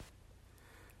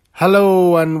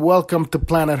Hello and welcome to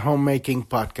Planet Homemaking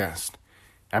Podcast.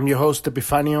 I'm your host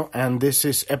Epifanio and this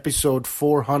is episode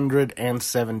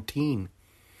 417.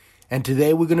 And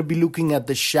today we're going to be looking at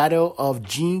the shadow of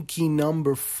gene key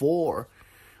number 4,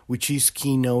 which is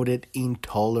keynoted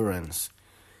Intolerance.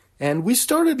 And we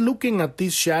started looking at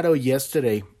this shadow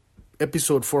yesterday,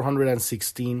 episode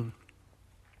 416,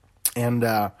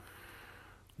 and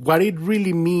what it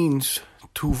really means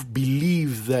to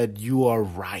believe that you are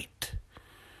right.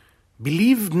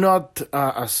 Believe not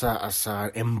as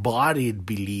a embodied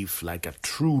belief, like a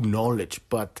true knowledge,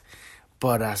 but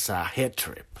as a head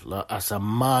trip, as a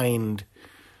mind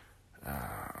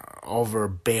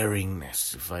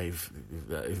overbearingness.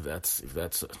 If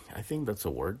that's I think that's a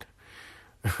word.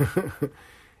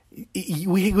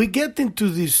 we get into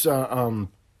these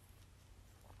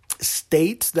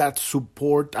states that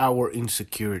support our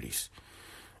insecurities,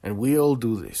 and we all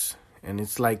do this. And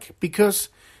it's like, because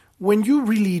when you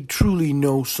really truly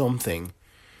know something,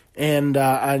 and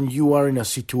you are in a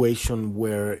situation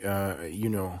where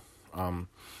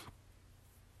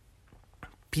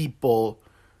people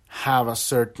have a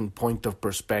certain point of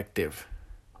perspective,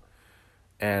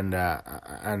 and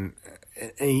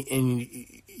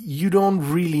you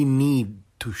don't really need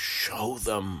to show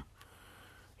them,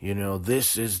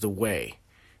 this is the way,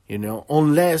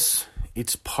 unless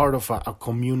it's part of a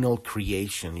communal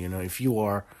creation.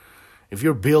 If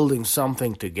you're building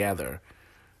something together,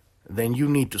 then you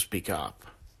need to speak up.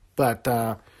 But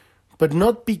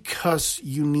not because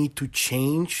you need to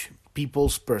change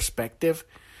people's perspective,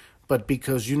 but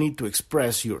because you need to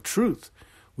express your truth,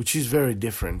 which is very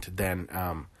different than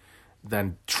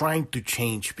trying to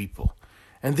change people.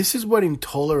 And this is what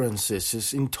intolerance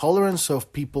is intolerance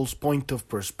of people's point of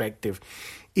perspective.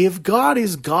 If God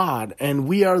is God and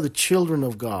we are the children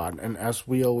of God, and as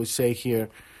we always say here,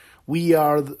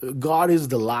 God is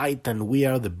the light and we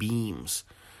are the beams,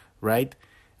 right?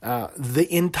 The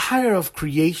entire of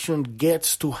creation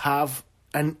gets to have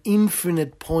an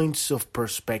infinite points of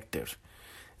perspective.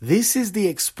 This is the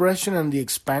expression and the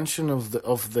expansion of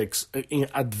the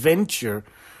adventure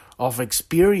of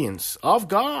experience of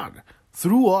God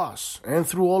through us and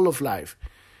through all of life.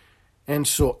 And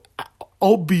so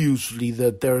obviously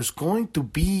that there's going to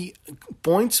be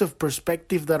points of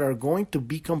perspective that are going to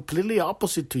be completely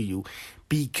opposite to you,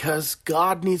 because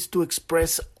God needs to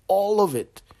express all of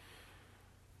it.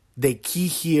 The key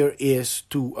here is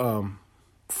to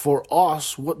for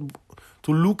us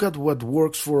to look at what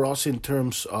works for us in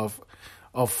terms of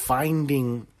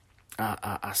finding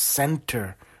a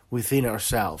center within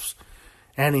ourselves.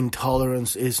 And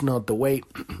intolerance is not the way.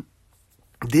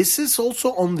 This is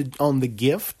also on the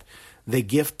gift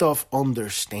of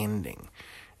understanding.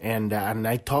 And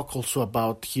I talk also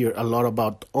about here a lot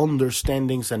about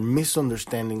understandings and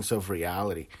misunderstandings of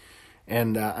reality.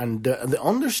 And the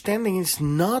understanding is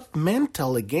not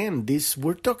mental again.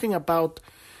 We're talking about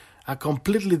a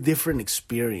completely different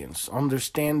experience.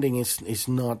 Understanding is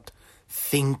not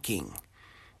thinking.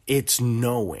 It's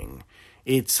knowing.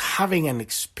 It's having an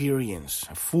experience,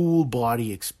 a full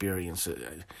body experience,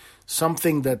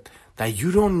 something that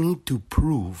you don't need to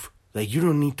prove, that you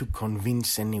don't need to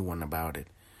convince anyone about it.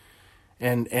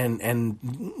 And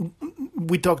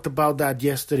we talked about that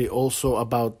yesterday also,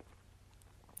 about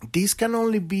this can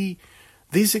only be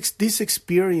the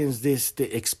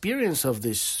experience of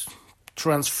this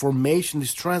transformation,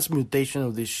 this transmutation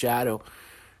of this shadow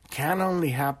can only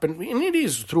happen, and it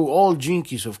is through all gene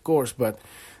keys, of course, but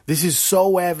this is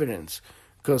so evident,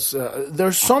 because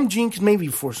there's some gene keys, maybe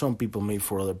for some people, maybe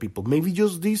for other people, maybe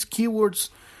just these keywords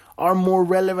are more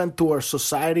relevant to our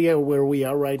society where we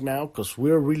are right now, because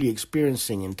we're really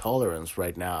experiencing intolerance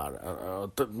right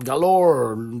now,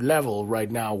 galore level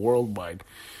right now, worldwide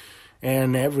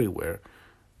and everywhere.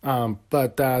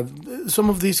 But some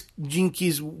of these gene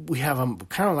keys, we have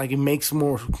kind of like, it makes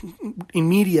more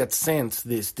immediate sense,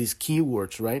 these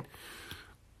keywords, right?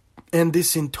 And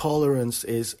this intolerance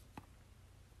is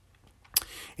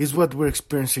what we're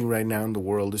experiencing right now in the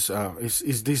world.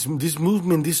 Is this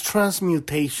movement, this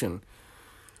transmutation?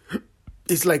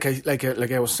 It's like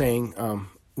I was saying,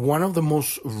 one of the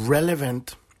most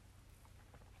relevant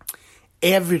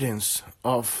evidence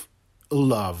of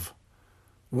love,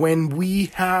 when we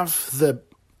have the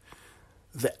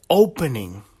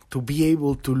opening to be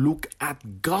able to look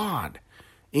at God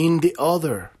in the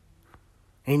other,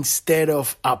 instead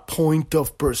of a point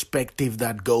of perspective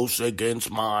that goes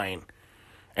against mine.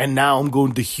 And now I'm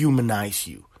going to humanize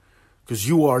you because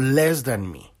you are less than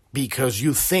me, because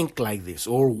you think like this,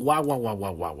 or wah.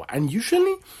 And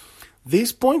usually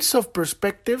these points of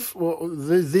perspective, or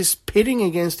this pitting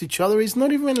against each other, is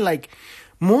not even like,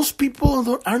 most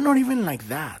people are not even like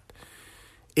that.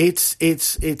 it's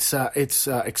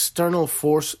external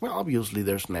force. Well, obviously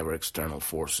there's never external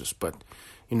forces, but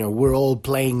we're all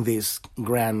playing this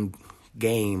grand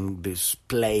game, this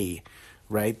play,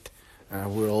 right?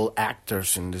 We're all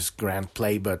actors in this grand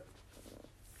play, but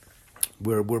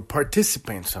we're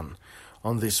participants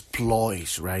on this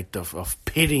ploys, right? Of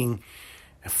pitting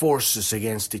forces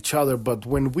against each other. But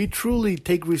when we truly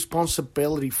take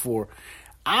responsibility for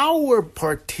our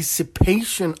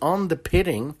participation on the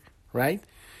pitting, right?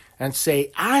 And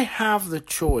say, I have the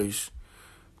choice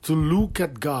to look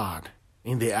at God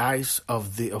in the eyes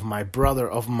of my brother,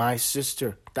 of my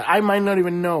sister, that I might not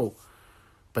even know,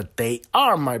 but they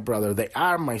are my brother, they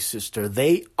are my sister,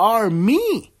 they are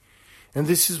me. And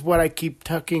this is what I keep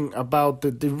talking about,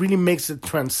 that it really makes a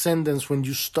transcendence when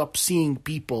you stop seeing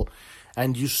people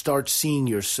and you start seeing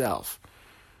yourself.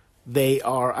 They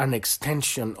are an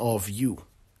extension of you,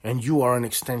 and you are an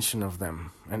extension of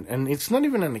them. And it's not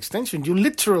even an extension, you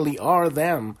literally are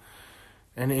them.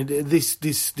 And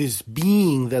this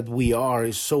being that we are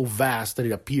is so vast that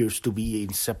it appears to be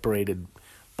in separated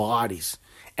bodies.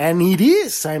 And it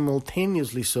is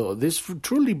simultaneously so. This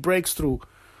truly breaks through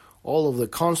all of the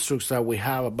constructs that we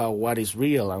have about what is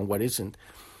real and what isn't.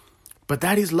 But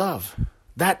that is love.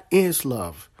 That is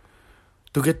love.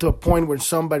 To get to a point where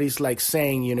somebody's like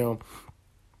saying,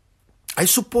 I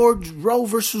support Roe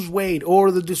versus Wade,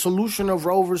 or the dissolution of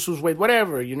Roe versus Wade,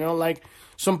 whatever, like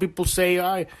some people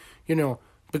say,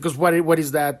 because what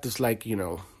is that? It's like,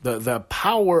 the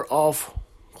power of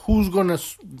who's going to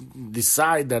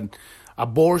decide that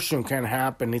abortion can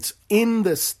happen. It's in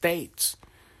the states.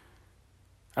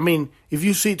 I mean, if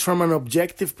you see it from an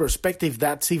objective perspective,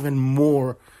 that's even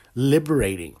more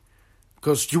liberating.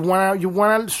 Because you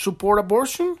wanna support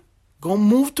abortion? Go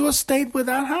move to a state where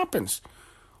that happens.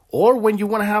 Or when you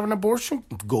want to have an abortion,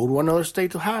 go to another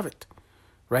state to have it.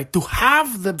 Right? To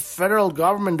have the federal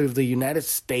government of the United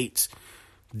States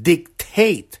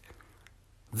dictate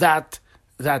that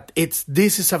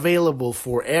this is available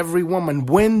for every woman,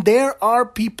 when there are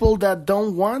people that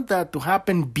don't want that to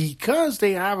happen because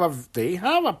they have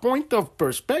a point of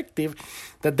perspective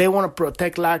that they want to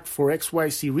protect life for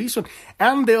XYZ reason,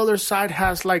 and the other side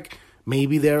has like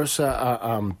maybe there's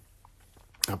some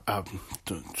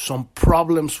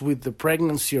problems with the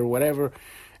pregnancy or whatever,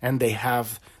 and they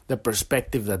have the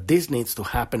perspective that this needs to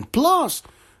happen. Plus,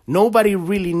 nobody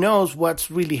really knows what's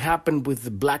really happened with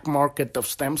the black market of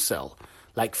stem cell,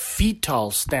 like fetal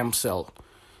stem cell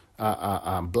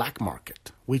black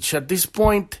market, which at this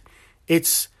point,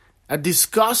 it's a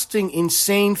disgusting,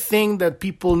 insane thing that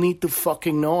people need to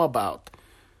fucking know about.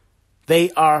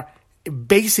 They are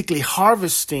basically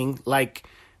harvesting like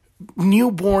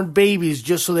newborn babies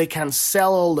just so they can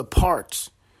sell all the parts.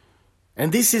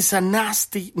 And this is a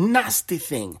nasty, nasty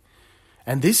thing.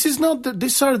 And this is not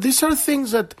these are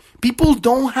things that people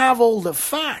don't have all the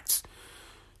facts.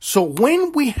 So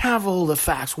when we have all the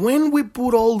facts, when we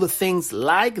put all the things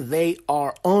like they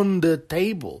are on the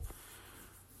table,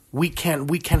 we can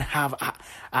have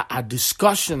a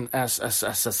discussion as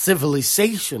a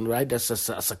civilization, right?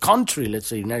 As a country, let's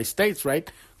say United States,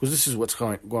 right? Because this is what's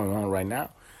going on right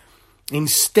now.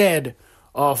 Instead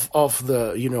of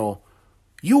the,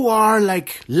 you are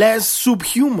like less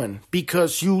subhuman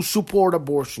because you support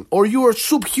abortion, or you are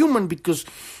subhuman because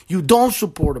you don't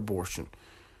support abortion,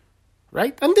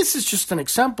 right? And this is just an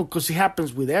example because it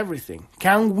happens with everything.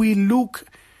 Can we look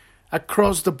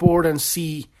across the board and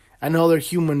see another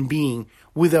human being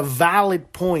with a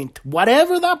valid point,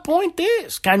 whatever that point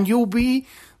is? Can you be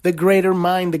the greater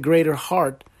mind, the greater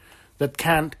heart that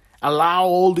can allow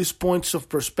all these points of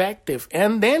perspective?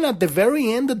 And then at the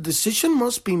very end, the decision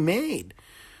must be made.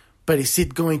 But is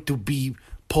it going to be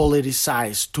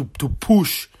politicized to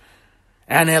push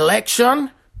an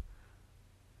election?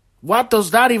 What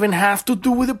does that even have to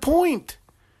do with the point?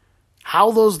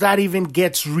 How does that even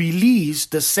get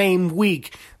released the same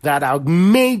week that a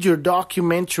major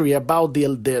documentary about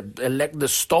the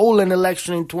stolen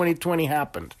election in 2020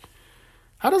 happened?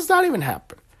 How does that even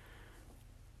happen?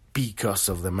 Because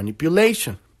of the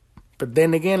manipulation. But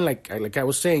then again, like I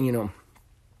was saying,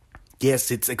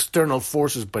 yes, it's external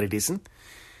forces, but it isn't.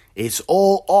 It's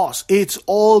all us. It's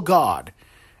all God.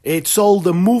 It's all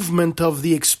the movement of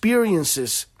the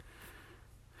experiences.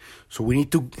 So we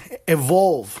need to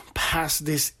evolve past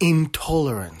this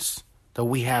intolerance that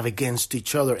we have against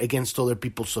each other, against other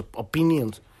people's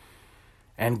opinions,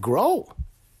 and grow.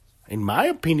 In my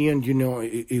opinion,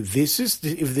 if this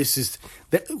is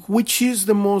which is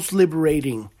the most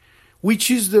liberating,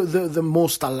 which is the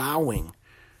most allowing,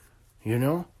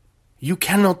 You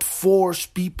cannot force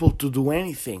people to do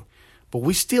anything. But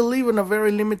we still live in a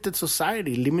very limited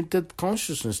society, limited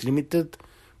consciousness, limited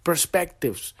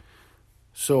perspectives.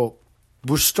 So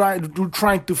we're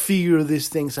trying to figure these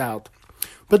things out.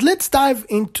 But let's dive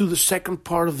into the second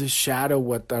part of this shadow,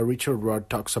 what Richard Rudd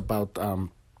talks about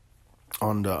on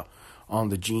the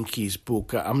Gene Keys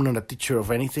book. I'm not a teacher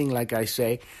of anything, like I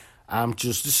say.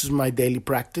 This is my daily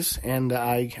practice, and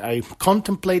I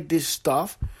contemplate this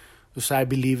stuff because I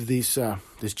believe these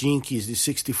Gene Keys, these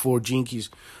 64 Gene Keys,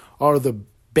 are the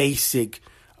basic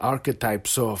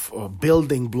archetypes of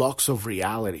building blocks of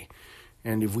reality.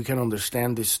 And if we can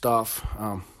understand this stuff,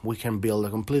 we can build a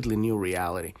completely new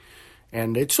reality.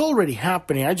 And it's already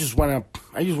happening. I just wanna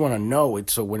know it,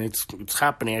 so when it's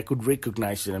happening, I could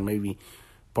recognize it and maybe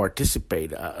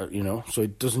participate. So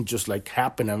it doesn't just like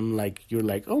happen. I'm like, you're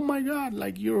like, oh my God,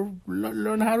 like you're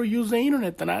learn how to use the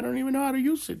internet, and I don't even know how to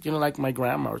use it. Like my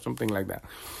grandma or something like that.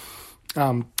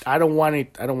 I don't want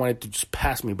it to just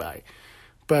pass me by,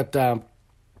 but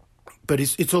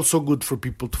it's also good for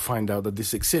people to find out that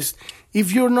this exists.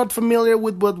 If you're not familiar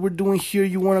with what we're doing here,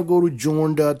 you want to go to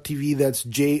journ.tv. That's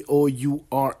JOURN.tv.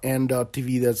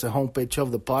 That's the homepage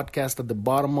of the podcast. At the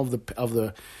bottom of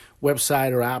the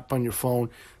website or app on your phone,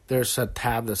 there's a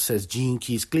tab that says Gene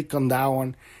Keys. Click on that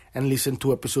one and listen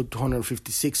to episode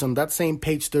 256. On that same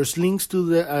page, there's links to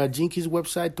the Gene Keys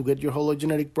website to get your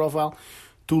hologenetic profile,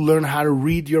 to learn how to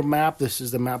read your map. This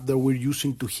is the map that we're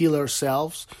using to heal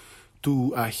ourselves,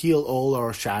 to heal all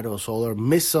our shadows, all our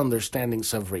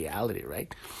misunderstandings of reality,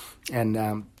 right?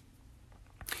 And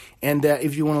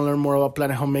if you want to learn more about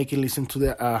Planet Homemaking, listen to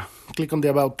the click on the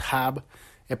About tab,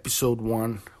 episode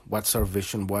 1. What's our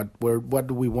vision? Where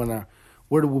do we wanna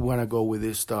go with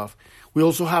this stuff? We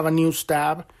also have a news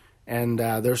tab, and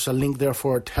there's a link there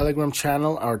for our Telegram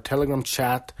channel, our Telegram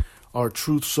chat, our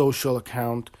Truth Social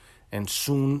account, and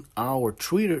soon our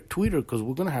Twitter, because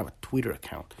we're gonna have a Twitter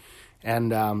account.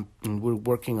 And we're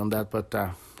working on that, but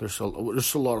there's a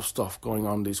lot of stuff going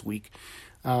on this week.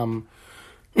 Sorry.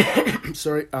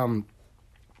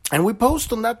 And we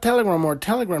post on that Telegram or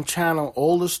Telegram channel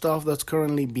all the stuff that's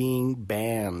currently being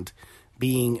banned,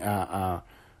 being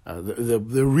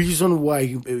the reason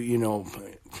why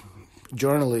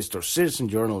journalists or citizen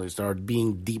journalists are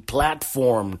being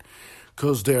deplatformed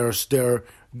because they're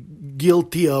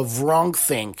guilty of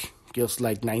wrongthink, just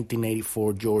like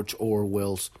 1984 George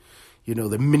Orwell's.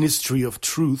 The Ministry of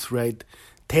Truth, right,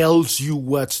 tells you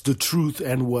what's the truth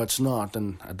and what's not,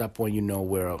 and at that point,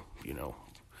 where,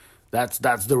 that's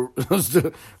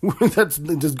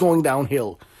just going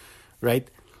downhill, right?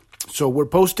 So we're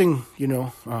posting,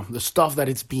 the stuff that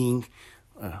it's being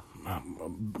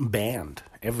banned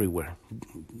everywhere: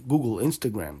 Google,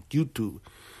 Instagram, YouTube,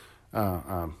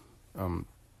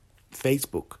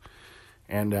 Facebook,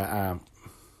 and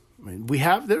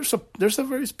there's a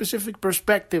very specific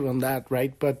perspective on that,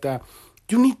 right? But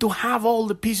you need to have all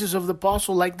the pieces of the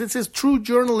puzzle. Like, this is true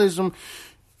journalism.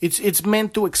 It's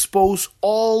meant to expose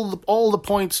all the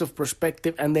points of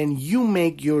perspective, and then you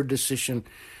make your decision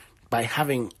by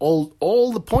having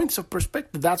all the points of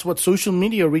perspective. That's what social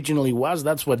media originally was.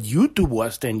 That's what YouTube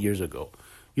was 10 years ago.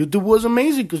 YouTube was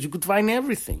amazing because you could find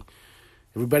everything.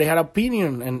 Everybody had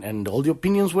opinion, and all the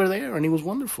opinions were there, and it was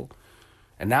wonderful.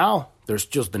 And now there's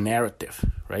just the narrative,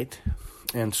 right?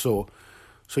 And so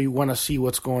you want to see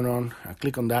what's going on,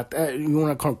 click on that. You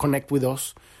want to connect with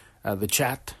us, the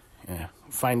chat.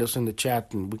 Find us in the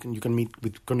chat, and you can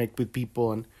connect with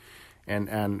people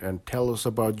and tell us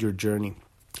about your journey.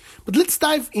 But let's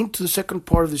dive into the second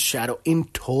part of the shadow,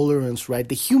 intolerance, right?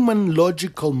 The human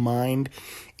logical mind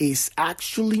is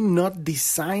actually not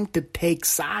designed to take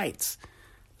sides.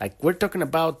 Like we're talking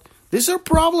about, these are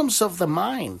problems of the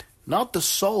mind. Not the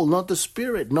soul, not the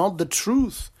spirit, not the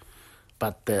truth,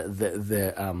 but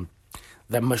the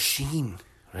machine,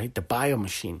 right? The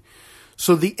biomachine.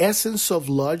 So the essence of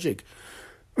logic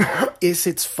is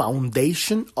its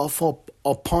foundation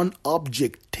upon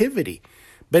objectivity.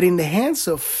 But in the hands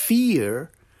of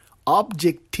fear,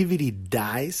 objectivity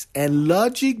dies and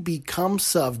logic becomes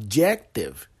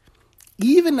subjective,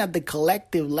 even at the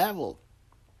collective level.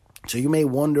 So you may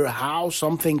wonder how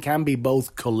something can be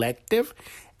both collective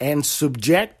and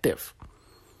subjective,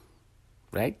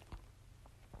 right?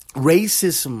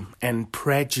 Racism and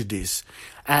prejudice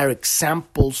are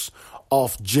examples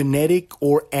of genetic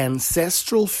or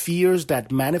ancestral fears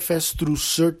that manifest through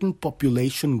certain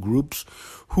population groups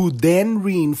who then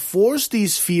reinforce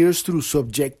these fears through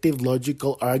subjective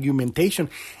logical argumentation.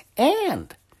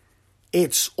 And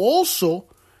it's also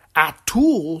a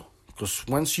tool, because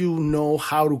once you know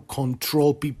how to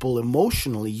control people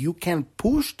emotionally, you can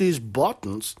push these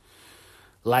buttons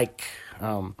like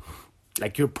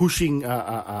like you're pushing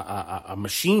a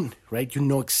machine, right? You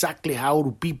know exactly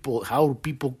how people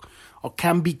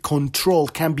can be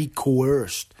controlled, can be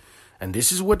coerced. And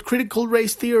this is what critical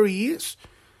race theory is.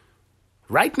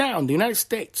 Right now in the United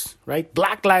States, right?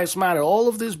 Black Lives Matter, all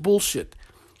of this bullshit,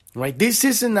 right? This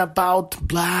isn't about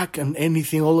black and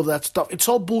anything, all of that stuff. It's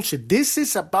all bullshit. This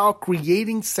is about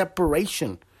creating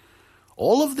separation.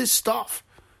 All of this stuff.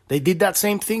 They did that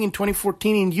same thing in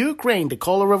 2014 in Ukraine. The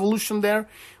color revolution there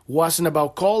wasn't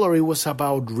about color, it was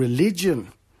about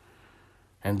religion.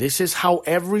 And this is how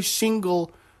every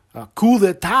single coup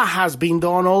d'etat has been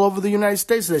done all over the United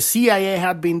States. The CIA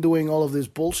had been doing all of this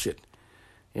bullshit.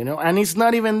 And it's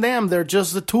not even them. They're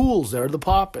just the tools. They're the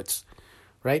puppets,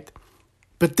 right?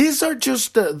 But these are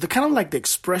just the kind of like the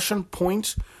expression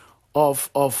points of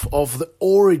the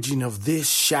origin of this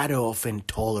shadow of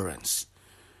intolerance,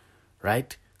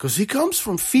 right? Because it comes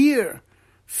from fear.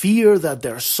 Fear that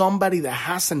there's somebody that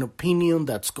has an opinion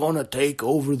that's going to take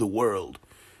over the world.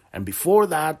 And before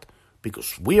that,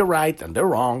 because we're right and they're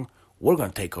wrong, we're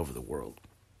going to take over the world.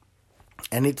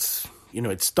 And it's,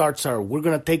 it starts we're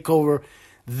going to take over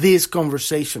this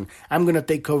conversation. I'm going to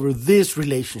take over this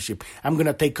relationship. I'm going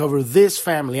to take over this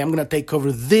family. I'm going to take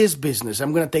over this business.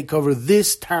 I'm going to take over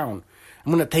this town.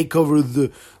 I'm going to take over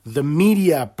the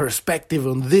media perspective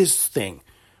on this thing.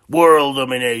 World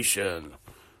domination,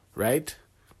 right?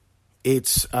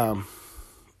 It's a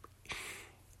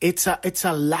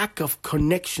lack of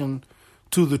connection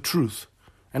to the truth.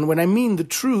 And when I mean the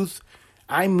truth,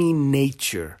 I mean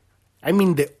nature. I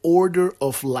mean the order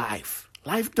of life.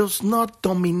 Life does not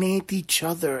dominate each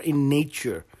other in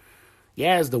nature.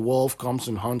 Yes, the wolf comes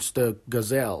and hunts the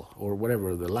gazelle, or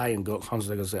whatever, the lion hunts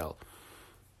the gazelle.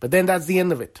 But then that's the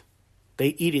end of it. They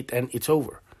eat it and it's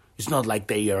over. It's not like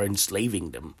they are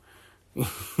enslaving them.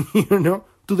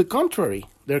 To the contrary,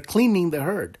 they're cleaning the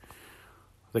herd.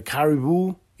 The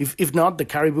caribou, if not, the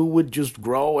caribou would just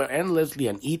grow endlessly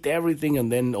and eat everything,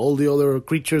 and then all the other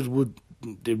creatures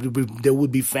there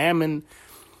would be famine.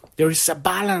 There is a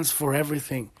balance for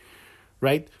everything,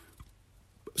 right?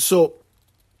 So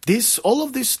all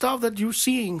of this stuff that you're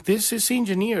seeing, this is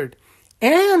engineered.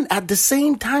 And at the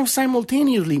same time,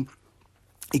 simultaneously,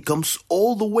 it comes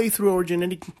all the way through our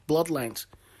genetic bloodlines.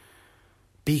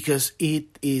 Because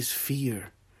it is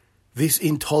fear. This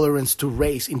intolerance to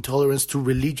race, intolerance to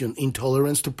religion,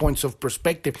 intolerance to points of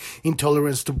perspective,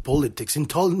 intolerance to politics,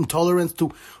 intolerance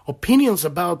to opinions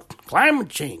about climate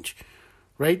change,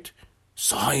 right?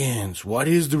 Science, what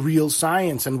is the real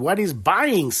science and what is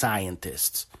buying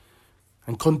scientists?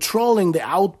 And controlling the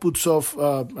outputs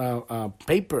of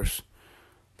papers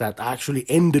that actually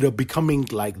ended up becoming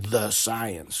like the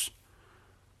science.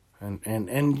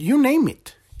 And you name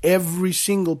it. Every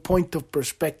single point of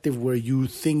perspective where you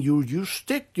think you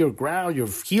stick your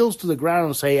heels to the ground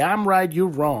and say, I'm right, you're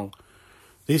wrong.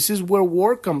 This is where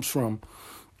war comes from.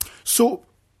 So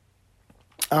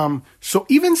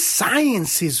even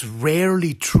science is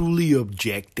rarely truly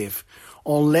objective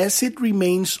unless it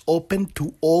remains open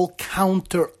to all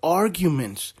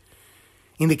counter-arguments.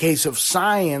 In the case of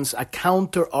science, a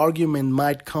counter-argument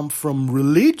might come from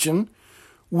religion,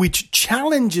 which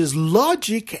challenges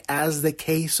logic as the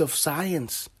case of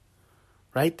science,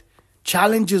 right?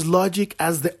 Challenges logic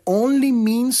as the only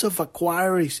means of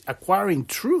acquiring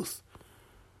truth.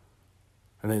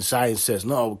 And then science says,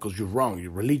 no, because you're wrong.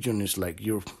 Your religion is like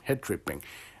you're head tripping.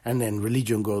 And then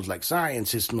religion goes like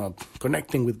science is not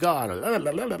connecting with God. Blah,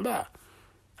 blah, blah, blah, blah.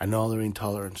 Another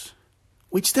intolerance,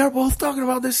 which they're both talking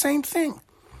about the same thing.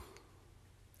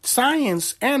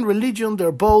 Science and religion,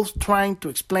 they're both trying to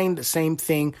explain the same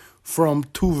thing from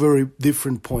two very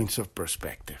different points of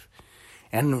perspective.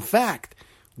 And in fact,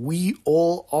 we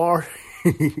all are,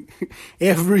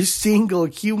 every single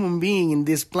human being in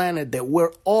this planet, that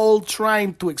we're all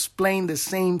trying to explain the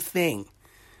same thing.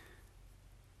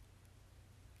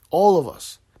 All of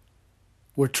us.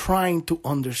 We're trying to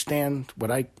understand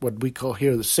what we call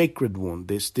here the sacred wound,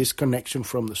 this disconnection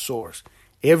from the source.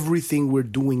 Everything we're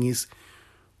doing is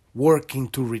working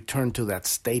to return to that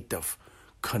state of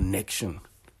connection,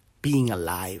 being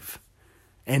alive,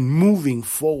 and moving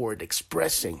forward,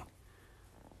 expressing,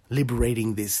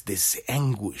 liberating this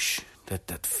anguish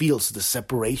that feels the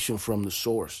separation from the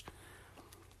source.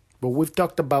 But we've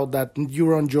talked about that.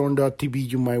 You're on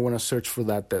Journ.tv, you might want to search for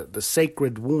that, the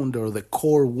sacred wound or the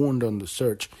core wound on the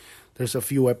search. There's a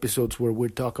few episodes where we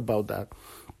talk about that.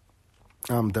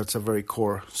 That's a very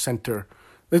core center.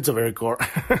 It's a very core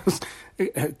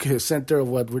center of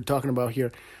what we're talking about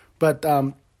here. But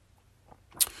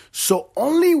so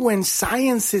only when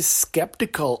science is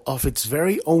skeptical of its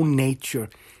very own nature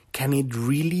can it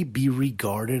really be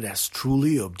regarded as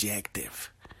truly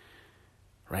objective.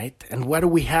 right? And what do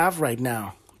we have right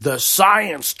now? The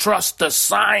science. Trust the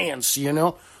science,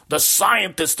 The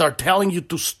scientists are telling you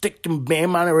to stick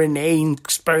mRNA in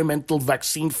experimental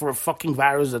vaccine for a fucking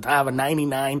virus that have a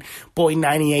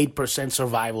 99.98%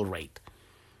 survival rate.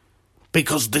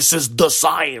 Because this is the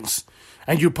science.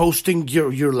 And you're posting,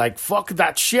 you're like, fuck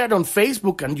that shit on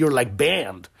Facebook, and you're like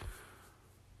banned.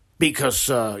 Because,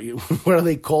 what are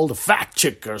they called? The fact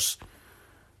checkers.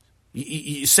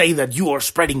 You say that you are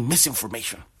spreading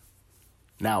misinformation.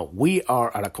 Now, we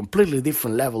are at a completely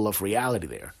different level of reality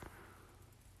there.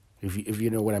 If you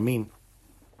know what I mean.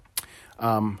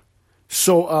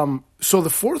 So the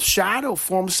fourth shadow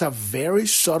forms a very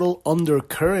subtle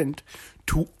undercurrent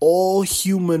to all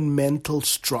human mental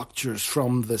structures,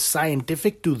 from the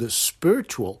scientific to the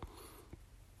spiritual.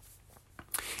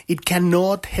 It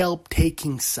cannot help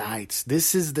taking sides.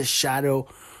 This is the shadow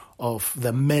of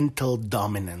the mental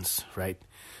dominance, right?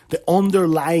 The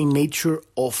underlying nature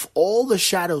of all the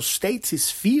shadow states is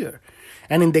fear.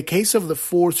 And in the case of the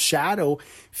fourth shadow,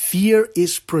 fear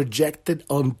is projected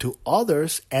onto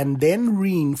others and then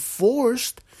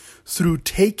reinforced through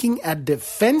taking a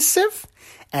defensive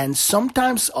and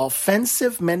sometimes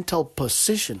offensive mental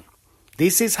position.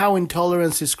 This is how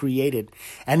intolerance is created,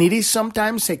 and it is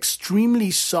sometimes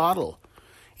extremely subtle.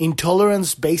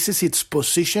 Intolerance bases its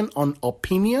position on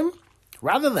opinion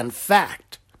rather than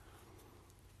fact,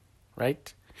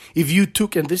 right? If you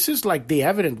took, and this is like the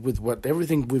evident with what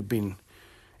everything we've been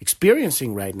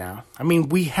experiencing right now. I mean,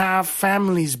 we have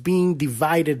families being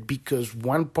divided because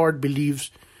one part believes,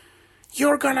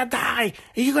 you're gonna die,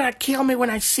 you're gonna kill me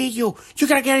when I see you, you're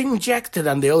gonna get injected,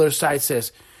 and the other side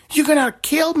says, you're gonna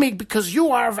kill me because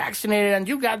you are vaccinated and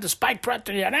you got the spike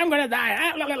protein and I'm gonna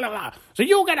die, blah, blah, blah, blah. So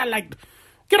you gotta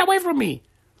get away from me.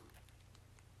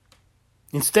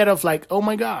 Instead of oh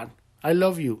my God, I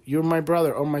love you, you're my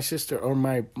brother or my sister or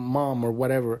my mom or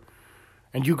whatever,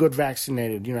 and you got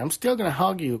vaccinated, I'm still going to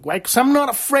hug you. Because I'm not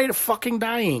afraid of fucking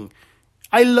dying.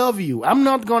 I love you. I'm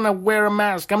not going to wear a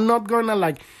mask. I'm not going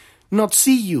to, not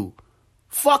see you.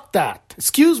 Fuck that.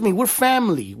 Excuse me, we're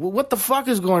family. What the fuck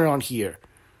is going on here?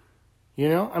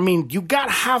 I mean, you got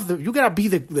to be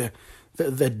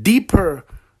the deeper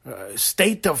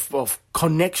state of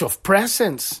connection, of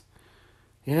presence.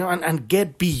 And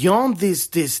get beyond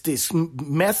these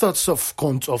methods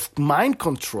of mind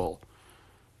control.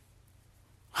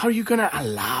 How are you going to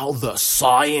allow the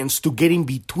science to get in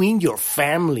between your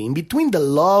family, in between the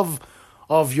love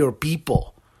of your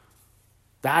people?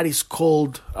 That is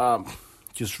called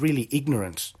just really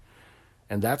ignorance.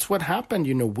 And that's what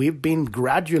happened. We've been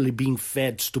gradually being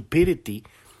fed stupidity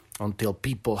until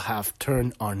people have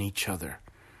turned on each other.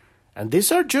 And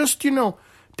these are just,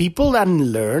 people that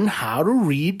learn how to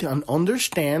read and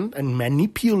understand and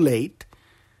manipulate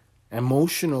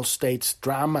emotional states,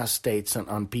 drama states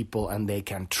on people, and they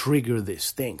can trigger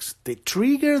these things. They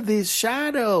trigger these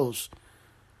shadows.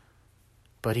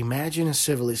 But imagine a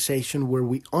civilization where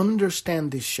we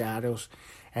understand these shadows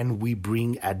and we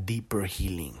bring a deeper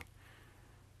healing.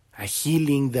 A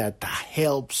healing that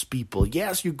helps people.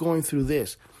 Yes, you're going through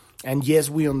this. And yes,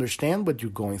 we understand what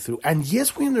you're going through. And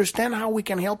yes, we understand how we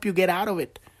can help you get out of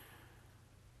it.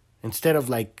 Instead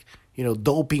of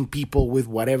doping people with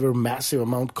whatever massive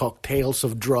amount cocktails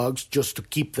of drugs just to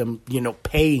keep them,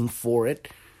 paying for it.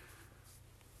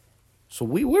 So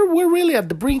we're really at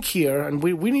the brink here, and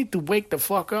we need to wake the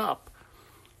fuck up.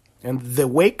 And the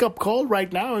wake-up call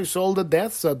right now is all the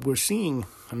deaths that we're seeing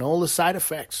and all the side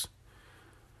effects.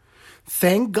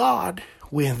 Thank God,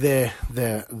 with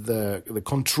the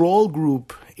control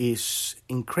group is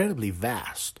incredibly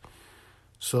vast.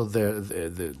 So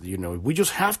we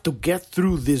just have to get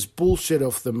through this bullshit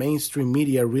of the mainstream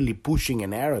media really pushing a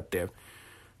narrative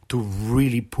to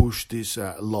really push these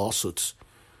lawsuits,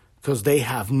 because they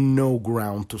have no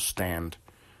ground to stand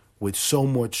with so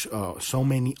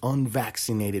many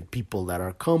unvaccinated people that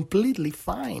are completely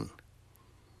fine.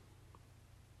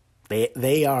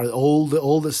 They are all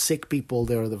the sick people.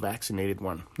 They are the vaccinated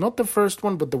one, not the first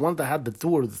one, but the one that had the 2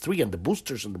 or the 3 and the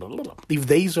boosters and the blah, blah, blah, if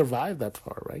they survive that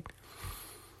far, right?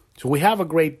 So we have a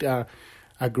great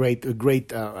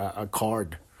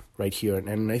card right here,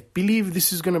 and I believe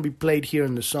this is going to be played here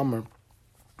in the summer.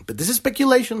 But this is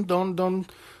speculation. Don't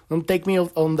take me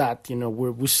on that.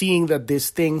 We're seeing that this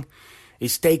thing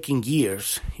is taking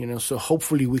years. So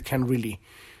hopefully we can really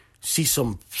see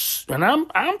some, and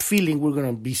I'm feeling we're going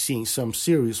to be seeing some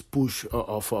serious push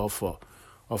of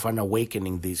an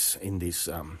awakening in the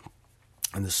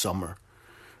summer,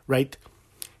 right?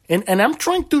 And I'm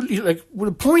trying to,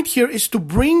 the point here is to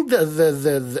bring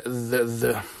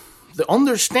the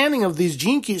understanding of these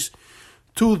jinkies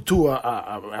to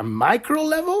a micro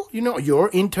level, your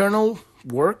internal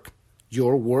work,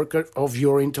 your work of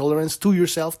your intolerance to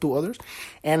yourself, to others,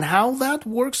 and how that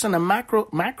works on a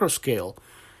macro scale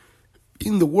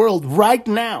in the world right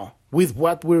now with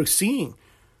what we're seeing,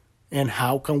 and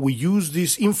how can we use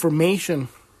this information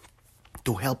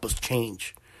to help us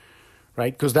change,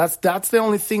 right? Because that's the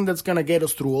only thing that's going to get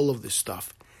us through all of this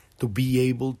stuff, to be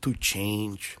able to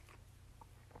change.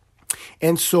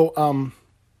 And so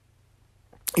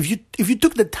if you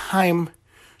took the time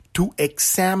to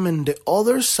examine the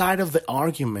other side of the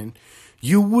argument,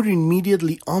 you would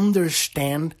immediately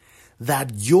understand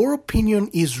that your opinion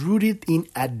is rooted in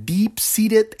a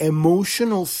deep-seated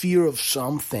emotional fear of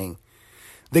something.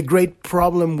 The great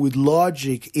problem with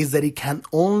logic is that it can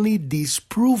only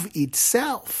disprove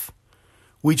itself,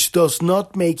 which does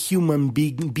not make human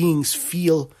beings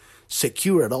feel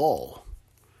secure at all,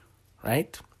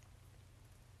 right?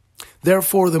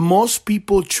 Therefore, the most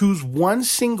people choose one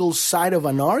single side of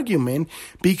an argument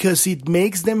because it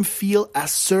makes them feel a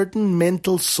certain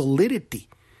mental solidity.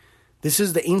 This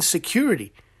is the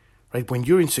insecurity, right? When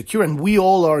you're insecure, and we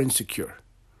all are insecure,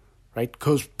 right?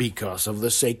 Because of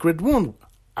the sacred wound.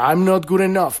 I'm not good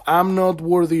enough. I'm not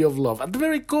worthy of love. At the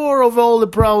very core of all the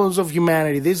problems of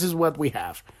humanity, this is what we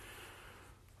have,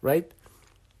 right?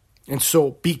 And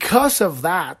so because of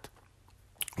that,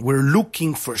 we're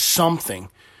looking for something.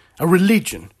 A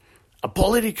religion, a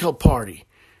political party,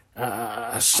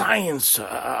 a science,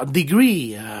 a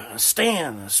degree, a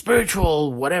stand, a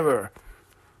spiritual whatever.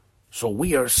 So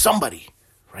we are somebody,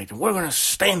 right? And we're going to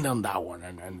stand on that one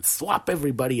and swap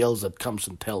everybody else that comes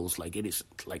and tells like it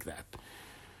isn't like that.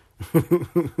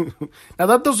 Now,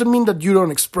 that doesn't mean that you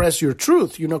don't express your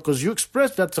truth, because you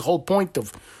express, that's the whole point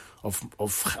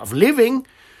of living.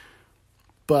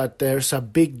 But there's a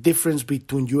big difference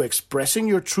between you expressing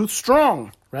your truth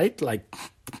strong, right? Like,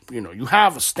 you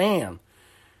have a stand,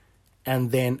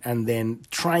 and then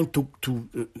trying to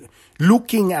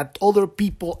looking at other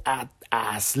people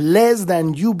as less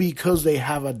than you because they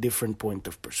have a different point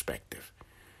of perspective.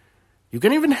 You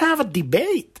can even have a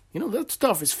debate. That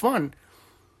stuff is fun.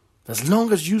 As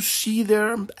long as you see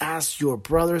them as your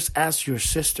brothers, as your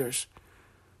sisters,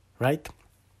 right?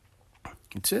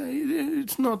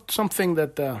 It's not something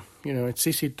that it's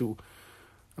easy to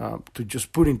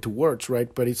just put into words,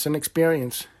 right? But it's an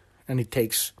experience, and it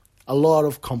takes a lot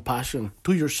of compassion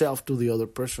to yourself, to the other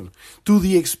person, to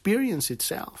the experience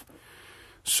itself.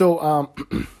 So,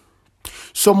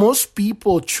 so most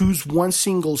people choose one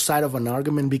single side of an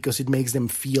argument because it makes them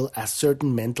feel a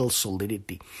certain mental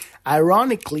solidity.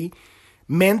 Ironically,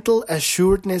 mental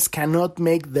assuredness cannot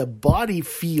make the body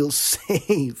feel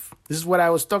safe. This is what I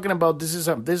was talking about. This is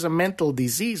a mental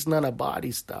disease, not a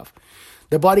body stuff.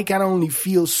 The body can only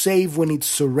feel safe when it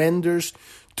surrenders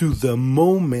to the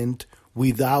moment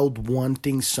without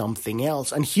wanting something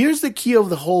else. And here's the key of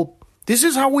the whole. This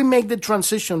is how we make the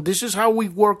transition. This is how we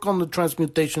work on the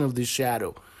transmutation of this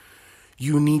shadow.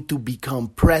 You need to become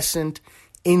present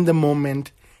in the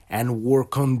moment and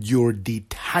work on your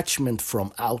detachment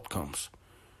from outcomes.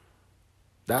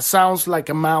 That sounds like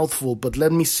a mouthful, but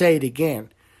let me say it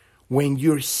again. When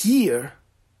you're here,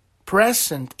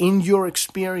 present in your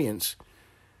experience,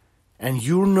 and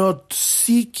you're not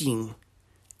seeking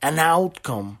an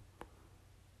outcome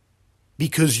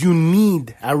because you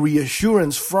need a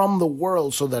reassurance from the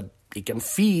world so that it can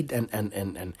feed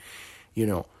and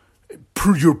you're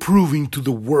proving to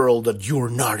the world that you're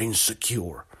not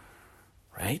insecure,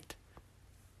 right?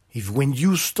 When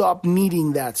you stop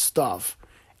needing that stuff,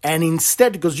 and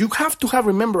instead, because you have to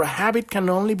remember, a habit can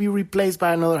only be replaced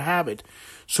by another habit.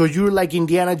 So you're like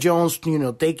Indiana Jones,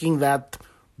 taking that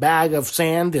bag of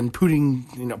sand and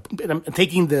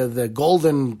taking the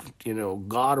golden,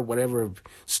 god or whatever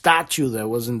statue that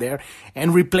wasn't there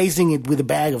and replacing it with a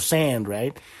bag of sand,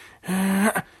 right?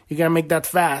 You gotta make that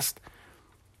fast.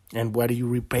 And what do you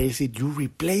replace it? You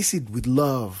replace it with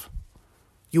love.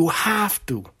 You have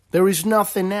to. There is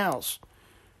nothing else.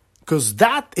 Because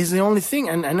that is the only thing.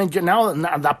 And now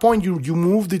at that point, you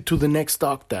moved it to the next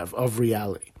octave of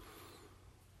reality.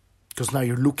 Because now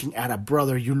you're looking at a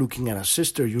brother, you're looking at a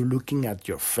sister, you're looking at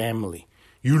your family.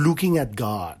 You're looking at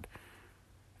God.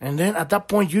 And then at that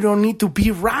point, you don't need to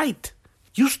be right.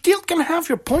 You still can have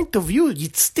your point of view.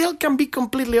 It still can be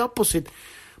completely opposite.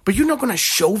 But you're not going to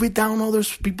shove it down other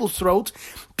people's throats.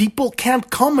 People can't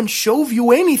come and shove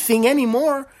you anything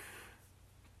anymore.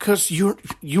 Because you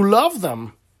love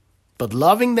them. But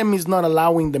loving them is not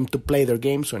allowing them to play their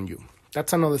games on you.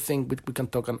 That's another thing. We can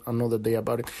talk another day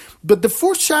about it. But the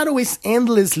fourth shadow is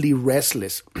endlessly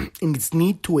restless in its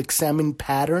need to examine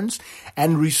patterns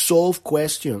and resolve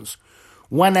questions.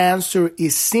 one answer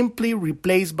is simply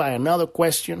replaced by another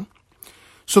question.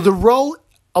 So the role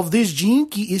of this gene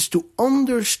key is to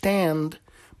understand,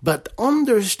 but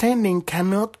understanding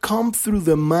cannot come through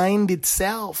the mind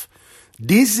itself.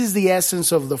 This is the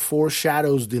essence of the Four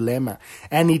Shadows dilemma,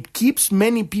 and it keeps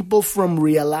many people from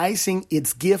realizing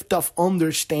its gift of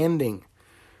understanding.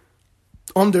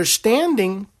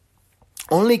 Understanding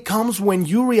only comes when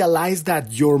you realize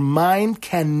that your mind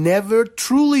can never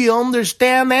truly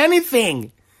understand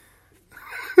anything.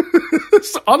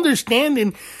 So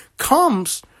understanding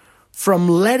comes from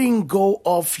letting go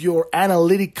of your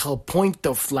analytical point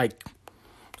of like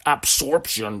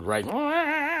absorption, right?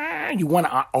 You want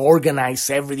to organize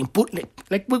everything. Put like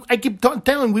I keep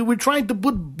telling, we were trying to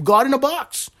put God in a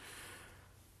box.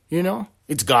 You know,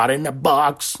 it's God in a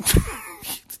box.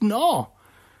 No,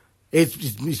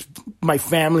 it's my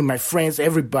family, my friends,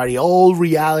 everybody, all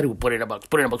reality. We put it in a box.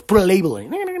 Put it in a box. Put a label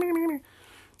in it.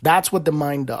 That's what the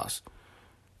mind does,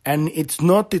 and it's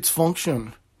not its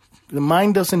function. The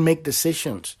mind doesn't make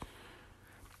decisions.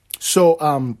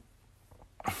 So,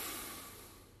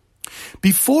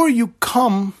 before you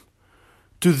come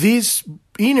to this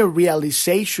inner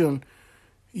realization,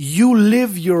 you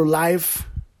live your life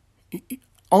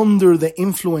under the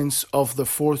influence of the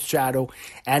fourth shadow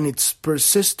and its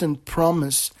persistent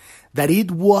promise that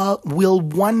it will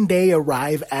one day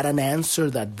arrive at an answer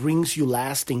that brings you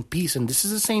lasting peace. And this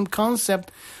is the same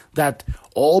concept that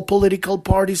all political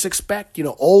parties expect,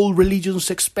 all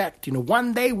religions expect.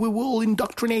 One day we will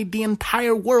indoctrinate the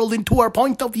entire world into our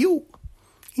point of view.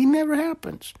 It never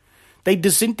happens. They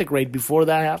disintegrate before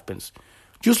that happens.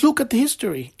 Just look at the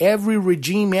history. Every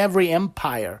regime, every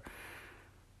empire,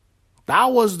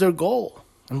 that was their goal.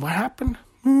 And what happened?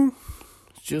 It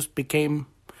just became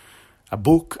a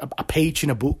book, a page in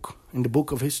a book, in the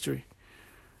book of history.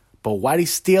 But what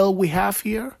is still we have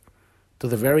here, to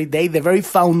the very day, the very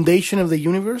foundation of the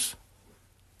universe?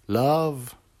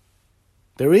 Love.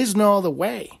 There is no other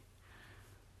way.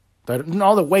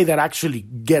 No other way that actually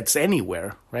gets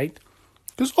anywhere, right?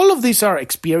 Because all of these are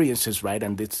experiences, right?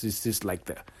 And this is like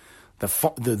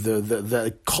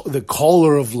the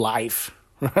color of life,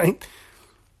 right?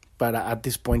 But at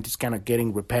this point, it's kind of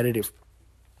getting repetitive.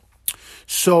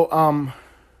 So,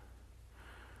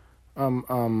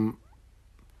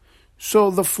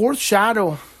 so the fourth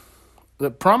shadow, the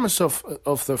promise of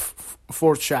the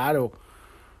fourth shadow,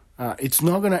 it's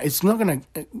not gonna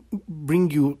bring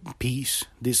you peace.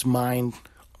 This mind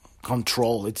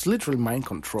control. It's literally mind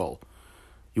control.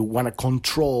 You want to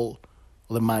control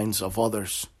the minds of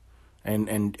others,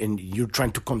 and you're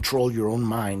trying to control your own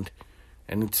mind,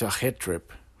 and it's a head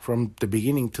trip from the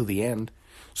beginning to the end.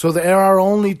 So there are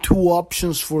only two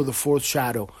options for the fourth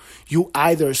shadow. You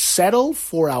either settle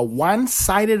for a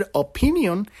one-sided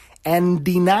opinion and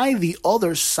deny the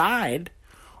other side,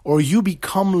 or you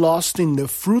become lost in the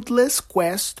fruitless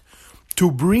quest to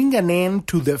bring an end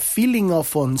to the feeling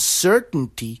of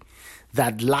uncertainty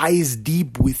that lies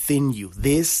deep within you.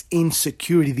 This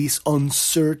insecurity, this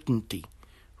uncertainty,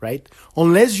 right?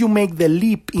 Unless you make the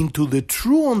leap into the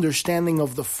true understanding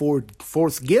of the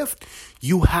fourth gift,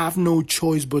 you have no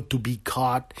choice but to be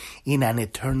caught in an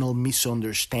eternal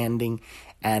misunderstanding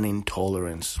and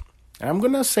intolerance. And I'm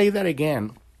going to say that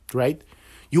again, right?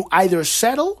 You either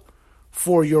settle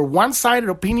for your one-sided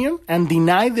opinion and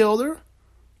deny the other,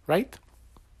 right?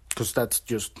 Because that's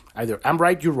just either I'm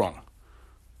right, you're wrong.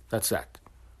 That's that.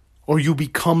 Or you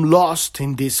become lost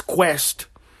in this quest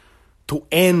to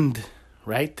end,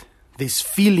 right? This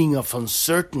feeling of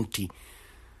uncertainty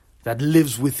that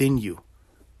lives within you,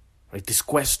 right? This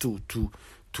quest to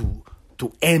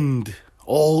end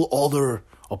all other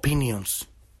opinions.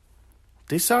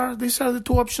 These are the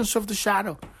two options of the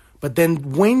shadow. But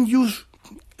then when you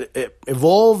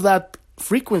evolve that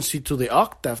frequency to the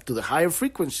octave, to the higher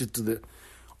frequency, to the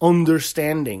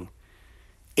understanding,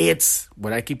 it's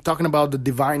what I keep talking about, the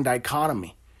divine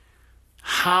dichotomy.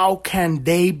 How can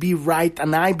they be right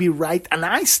and I be right and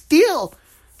I still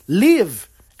live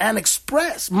and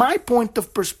express my point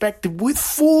of perspective with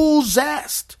full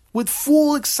zest, with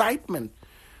full excitement,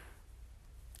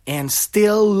 and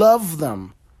still love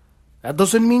them? That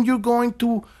doesn't mean you're going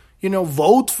to,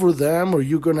 vote for them or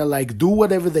you're going to do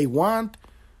whatever they want.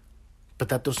 But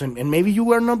that doesn't, and maybe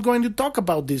you are not going to talk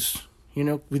about this,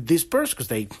 with this person because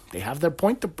they have their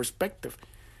point of perspective.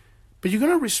 But you're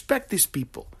going to respect these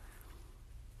people.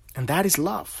 And that is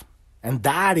love. And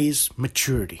that is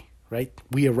maturity, right?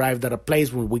 We arrived at a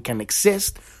place where we can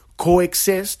exist,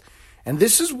 coexist. And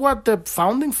this is what the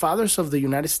founding fathers of the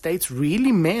United States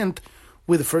really meant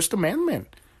with the First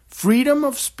Amendment. Freedom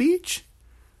of speech,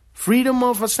 freedom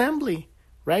of assembly,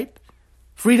 right?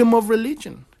 Freedom of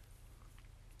religion.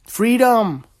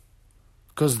 Freedom.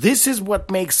 Because this is what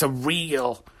makes a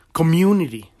real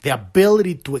community. The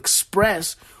ability to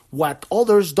express what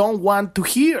others don't want to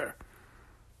hear.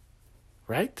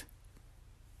 Right?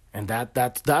 And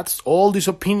that's all these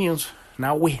opinions.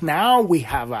 Now we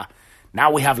have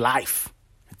life.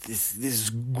 This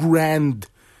grand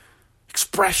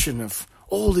expression of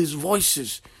all these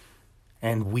voices.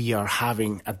 And we are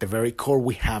having, at the very core,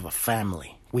 we have a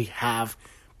family. We have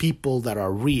people that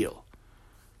are real.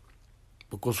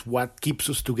 Because what keeps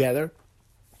us together?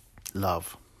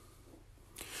 Love.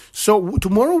 So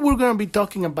tomorrow we're going to be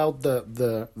talking about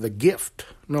the gift.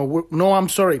 I'm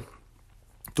sorry.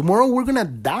 Tomorrow we're going to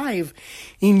dive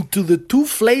into the two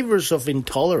flavors of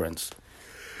intolerance,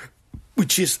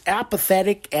 which is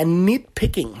apathetic and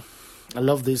nitpicking. I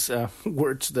love these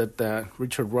words that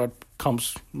Richard Rudd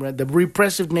comes, right? The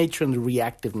repressive nature and the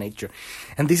reactive nature.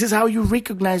 And this is how you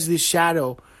recognize this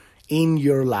shadow in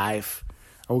your life.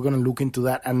 And we're going to look into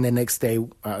that. And the next day,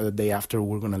 the day after,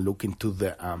 we're going to look into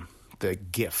the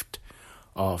gift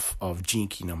of Gene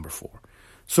Key number 4.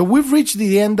 So we've reached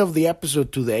the end of the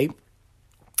episode today.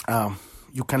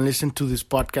 You can listen to this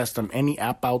podcast on any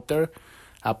app out there.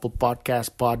 Apple Podcasts,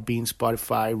 Podbean,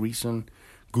 Spotify, Reason,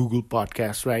 Google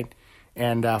Podcasts, right?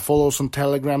 And follow us on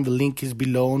Telegram. The link is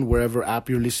below on wherever app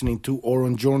you're listening to, or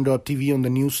on Journ.tv on the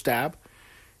news tab.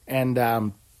 And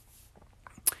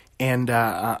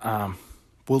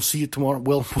we'll see you tomorrow.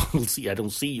 Well, we'll see. I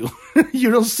don't see you.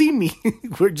 You don't see me.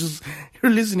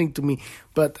 You're listening to me.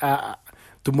 But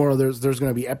tomorrow there's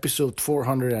going to be episode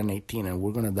 418, and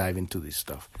we're going to dive into this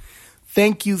stuff.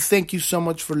 Thank you so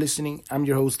much for listening. I'm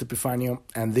your host, Epifanio,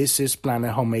 and this is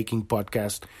Planet Homemaking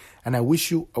Podcast. And I wish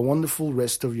you a wonderful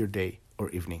rest of your day or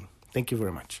evening. Thank you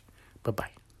very much.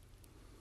 Bye-bye.